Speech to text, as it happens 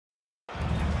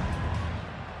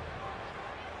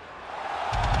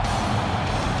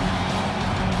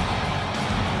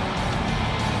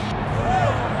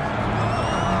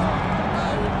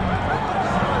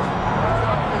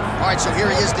right, so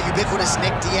here he is, the ubiquitous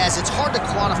Nick Diaz. It's hard to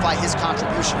quantify his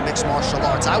contribution to mixed martial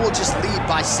arts. I will just lead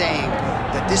by saying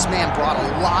that this man brought a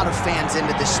lot of fans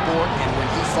into this sport, and when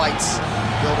he fights,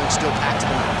 the building's still packed to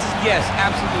the max. Yes,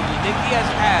 absolutely. Nick Diaz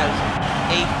has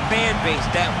a fan base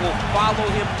that will follow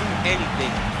him through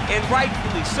anything, and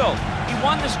rightfully so. He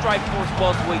won the Strikeforce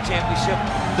Welterweight Championship,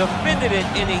 defended it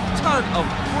in a ton of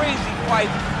crazy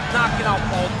fights, knocking out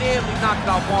Paul Daly,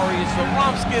 knocking out Marius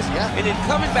Zaromskis, and then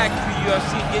coming back to the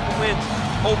UFC and getting wins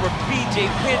over BJ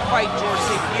Penn, fighting George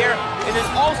St. Pierre, and then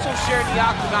also sharing the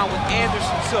octagon with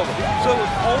Anderson Silva. So it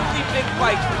was only big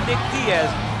fights for Nick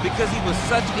Diaz because he was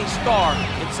such a star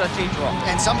and such a draw.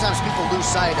 And sometimes people lose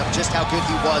sight of just how good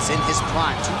he was in his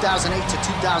prime. 2008 to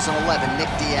 2011,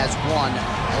 Nick Diaz won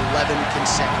 11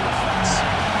 consecutive fights.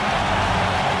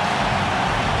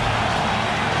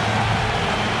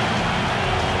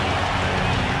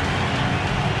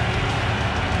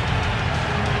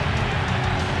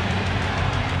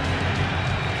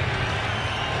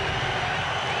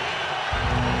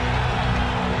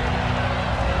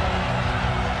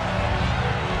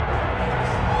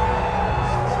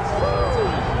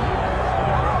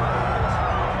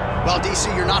 Well, DC,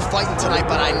 you're not fighting tonight,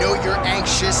 but I know you're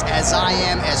anxious, as I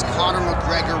am, as Connor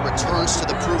McGregor returns to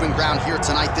the proving ground here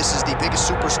tonight. This is the biggest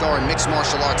superstar in mixed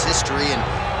martial arts history, and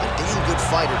a damn good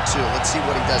fighter, too. Let's see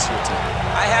what he does here tonight.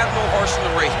 I have no horse in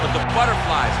the race, but the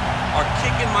butterflies are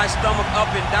kicking my stomach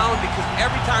up and down because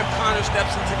every time Connor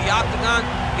steps into the octagon,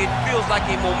 it feels like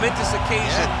a momentous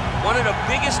occasion. One of the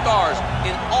biggest stars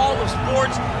in all of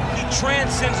sports. He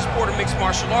transcends the sport of mixed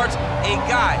martial arts. A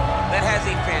guy that has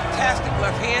a fantastic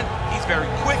left hand. He's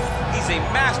very quick. He's a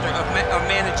master of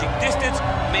managing distance,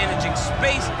 managing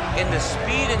space, and the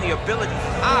speed and the ability,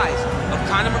 the eyes of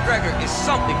Connor McGregor is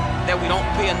something that we don't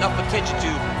pay enough attention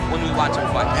to when we watch him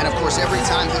fight. And of course, every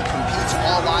time he competes,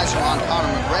 all eyes are on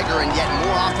Connor McGregor, and yet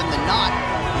more often than not,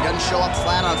 he doesn't show up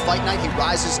flat on fight night. He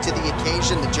rises to the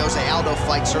occasion. The Jose Aldo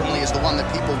fight certainly is the one that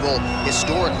people will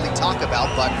historically talk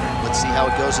about, but let's see how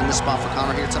it goes in this spot for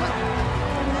Connor here tonight.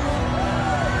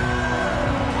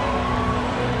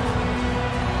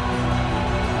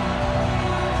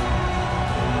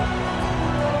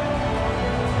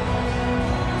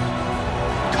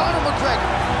 Connor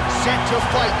McGregor set to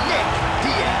fight Nick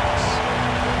Diaz.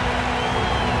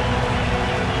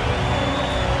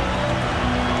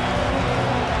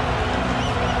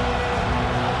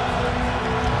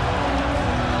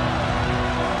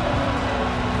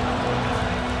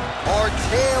 Our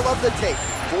tale of the tape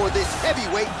for this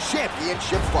heavyweight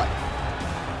championship fight.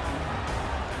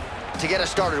 To get us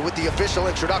started with the official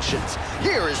introductions,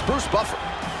 here is Bruce Buffer.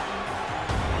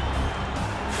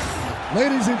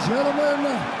 Ladies and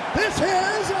gentlemen, this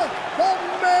is the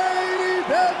main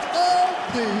event of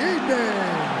the evening.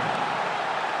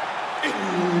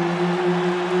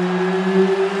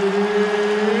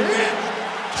 It's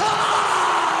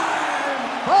time!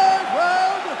 5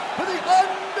 round for the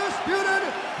undisputed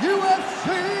UFC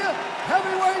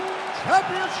Heavyweight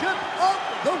Championship of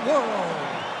the world.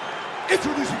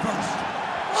 Introducing first,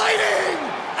 fighting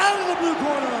out of the blue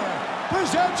corner,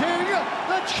 presenting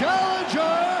the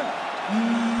challenger,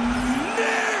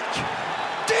 Nick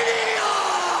Diaz!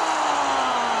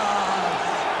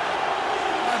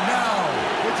 And now,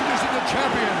 introducing the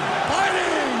champion,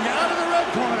 fighting out of the red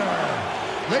corner.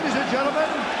 Ladies and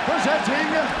gentlemen, presenting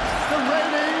the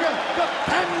reigning,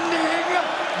 defending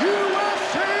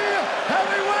UFC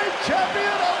Heavyweight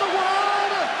Champion of the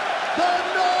world, the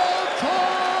notorious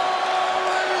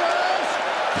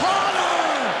Connor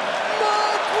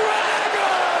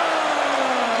McGregor!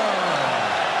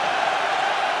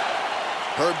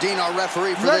 Herb Dean, our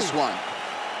referee for this one.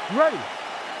 Ready.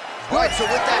 All right, so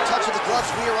with that touch of the gloves,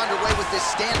 we are underway with this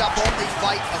stand-up-only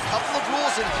fight. A couple of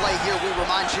rules in play here, we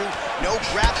remind you. No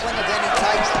grappling of any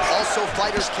type. Also,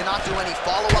 fighters cannot do any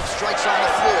follow-up strikes on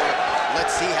the floor.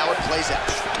 Let's see how it plays out.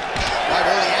 All right,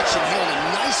 early action here, and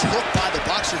a nice hook by the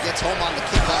boxer gets home on the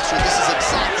kickboxer. This is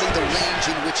exactly the range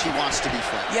in which he wants to be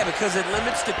fighting. Yeah, because it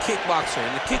limits the kickboxer,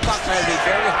 and the kickboxer has a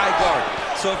very high guard.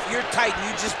 So if you're tight and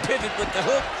you just pivot with the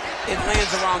hook, it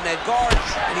lands around that guard,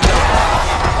 and he doesn't.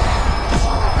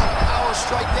 Power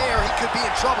strike there, he could be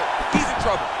in trouble. He's in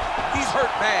trouble. He's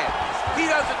hurt bad. He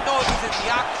doesn't know if he's in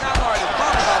the octagon or in the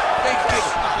Commonwealth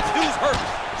Thanksgiving. This dude's hurt.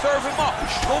 Serve him up.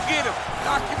 Go get him.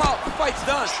 Knock him out. The fight's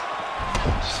done.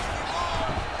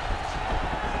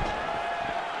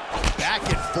 Back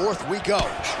and forth we go.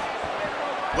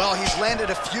 Well, he's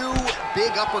landed a few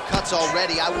big uppercuts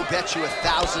already. I will bet you $1,000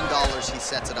 he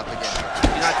sets it up again.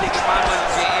 You're not taking my money,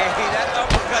 J.A. That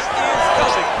uppercut is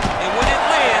coming. And when it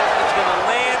lands, it's going to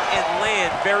land and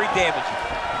land very damaging.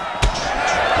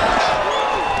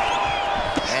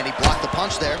 And And he blocked the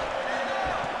punch there. 3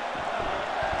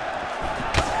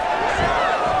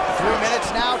 minutes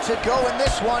now to go in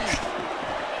this one.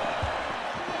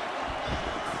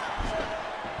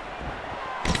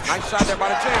 Nice shot there by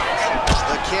the champ.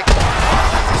 The kick.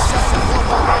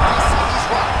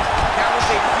 That was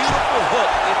a beautiful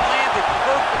hook. It landed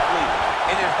perfectly,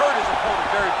 and it hurt his opponent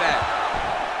very bad.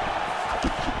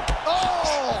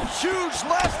 Oh, huge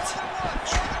left.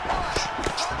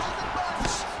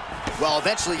 Well,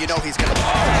 eventually you know he's gonna...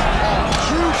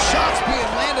 huge shots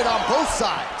being landed on both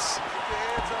sides.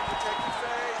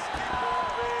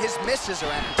 His misses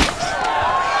are ending.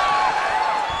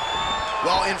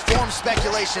 Well, informed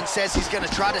speculation says he's gonna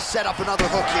try to set up another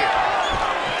hook here.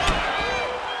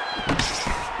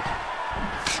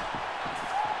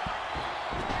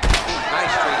 Nice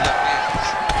straight left hand.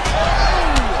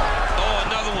 Oh,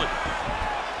 another one.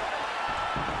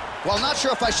 Well, I'm not sure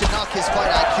if I should knock his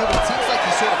fight IQ, but it seems like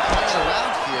he's sort of playing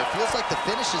around here. It feels like the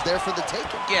finish is there for the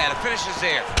taking. Yeah, the finish is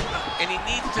there. And he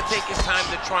needs to take his time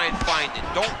to try and find it.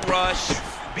 Don't rush.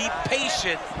 Be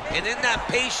patient. And in that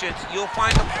patience, you'll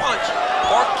find a punch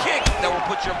or kick that will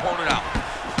put your opponent out.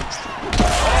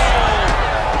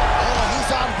 Oh,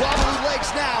 he's on wobbly legs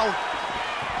now.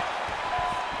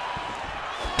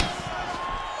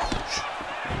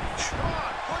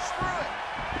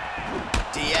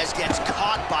 Diaz gets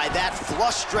caught by that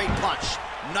flush straight punch.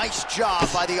 Nice job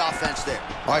by the offense there.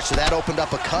 All right, so that opened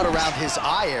up a cut around his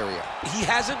eye area. He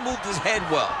hasn't moved his head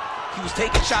well. He was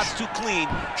taking shots too clean,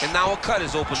 and now a cut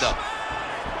is opened up.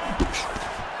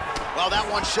 Well, that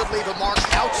one should leave a mark.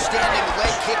 Outstanding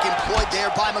leg kick employed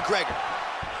there by McGregor.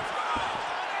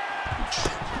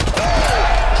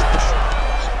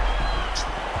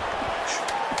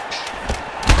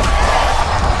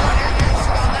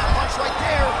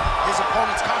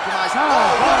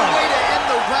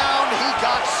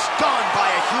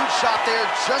 Shot there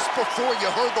just before you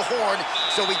heard the horn,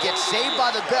 so he gets saved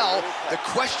by the bell. The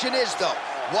question is, though,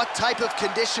 what type of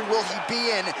condition will he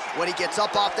be in when he gets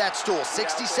up off that stool?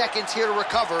 60 seconds here to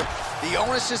recover. The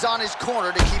onus is on his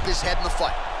corner to keep his head in the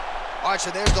fight. All right, so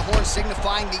there's the horn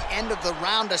signifying the end of the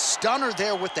round. A stunner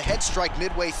there with the head strike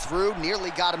midway through.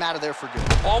 Nearly got him out of there for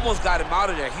good. Almost got him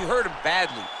out of there. He hurt him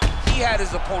badly. He had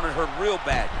his opponent hurt real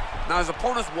bad. Now his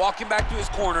opponent's walking back to his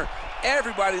corner.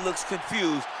 Everybody looks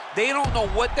confused. They don't know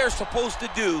what they're supposed to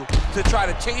do to try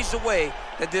to change the way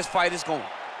that this fight is going.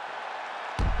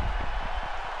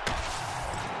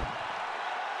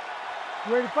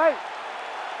 You ready to fight?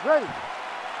 Ready.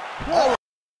 Oh.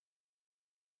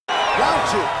 Round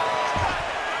two.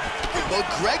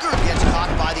 McGregor gets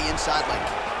caught by the inside leg.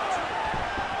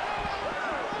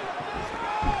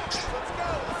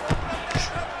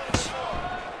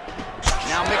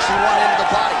 Now mixing one into the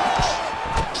body.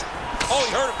 Oh,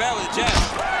 he hurt him bad with a jab.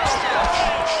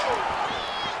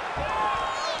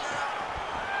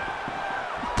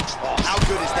 Oh, how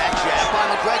good is that jab by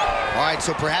McGregor? All right,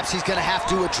 so perhaps he's going to have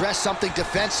to address something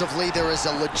defensively. There is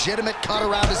a legitimate cut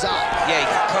around his eye. Yeah, he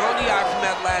got cut on the eye from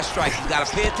that last strike. He's got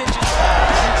to pay attention.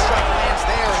 Huge strike lands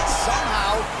there, and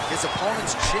somehow his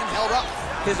opponent's chin held up.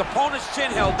 His opponent's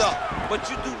chin held up, but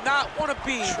you do not want to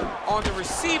be on the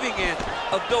receiving end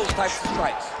of those types of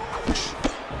strikes.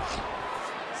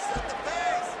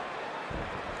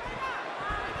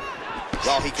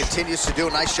 Well, he continues to do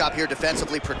a nice job here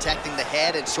defensively, protecting the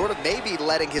head and sort of maybe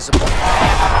letting his opponent... Right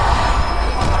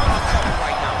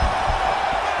now.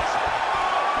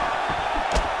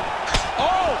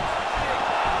 Oh!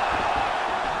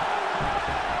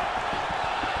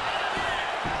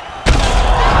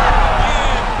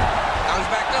 Man. Now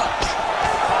he's back up.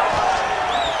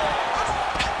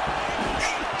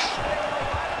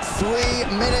 3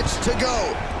 minutes to go.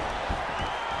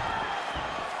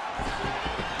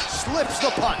 Slips the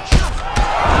punch. He's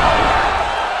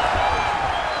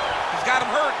got him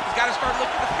hurt. He's got to start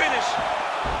looking to finish.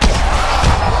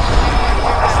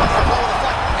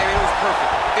 Hey, it was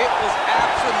perfect. It was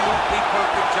absolutely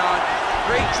perfect, John.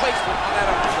 Great placement on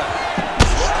that uppercut.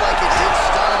 Looked like it did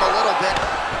stun him a little bit.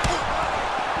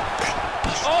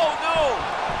 Oh, no!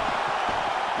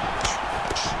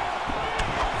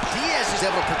 Diaz is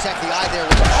able to protect the eye there.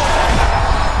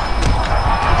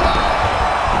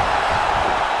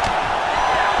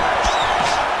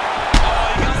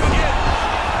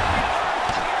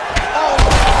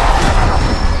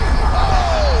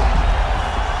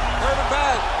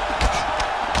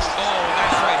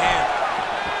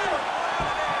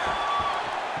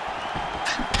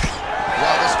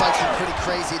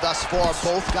 Crazy thus far,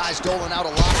 both guys doling out a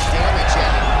lot of damage,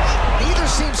 and neither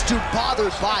seems too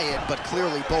bothered by it, but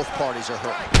clearly both parties are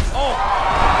hurt. Oh!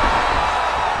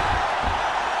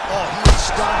 Oh, he is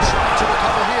stunned, trying to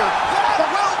recover here.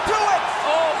 Well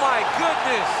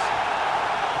goodness.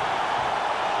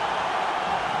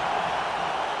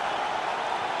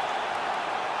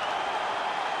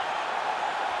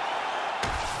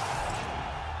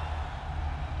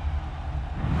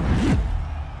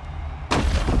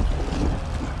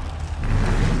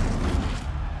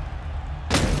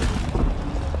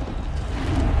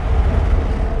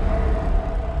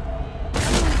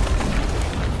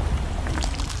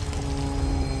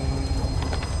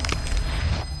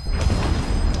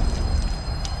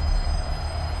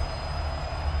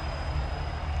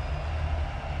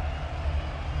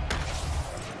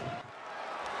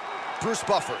 Bruce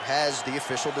Buffer has the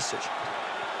official decision.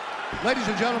 Ladies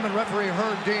and gentlemen, referee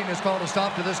Herb Dean has called a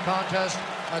stop to this contest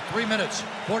at 3 minutes,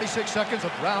 46 seconds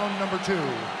of round number 2.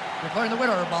 Declaring the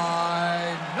winner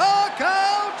by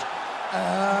knockout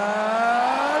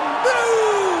and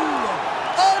new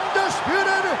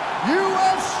undisputed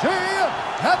UFC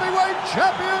heavyweight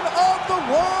champion of the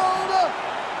world,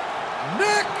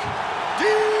 Nick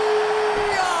Diaz.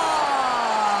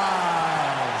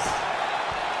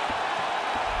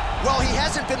 Well, he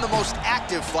hasn't been the most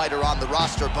active fighter on the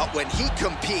roster, but when he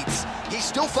competes, he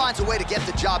still finds a way to get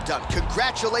the job done.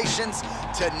 Congratulations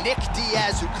to Nick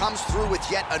Diaz, who comes through with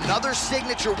yet another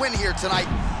signature win here tonight.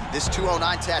 This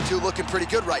 209 tattoo looking pretty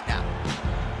good right now.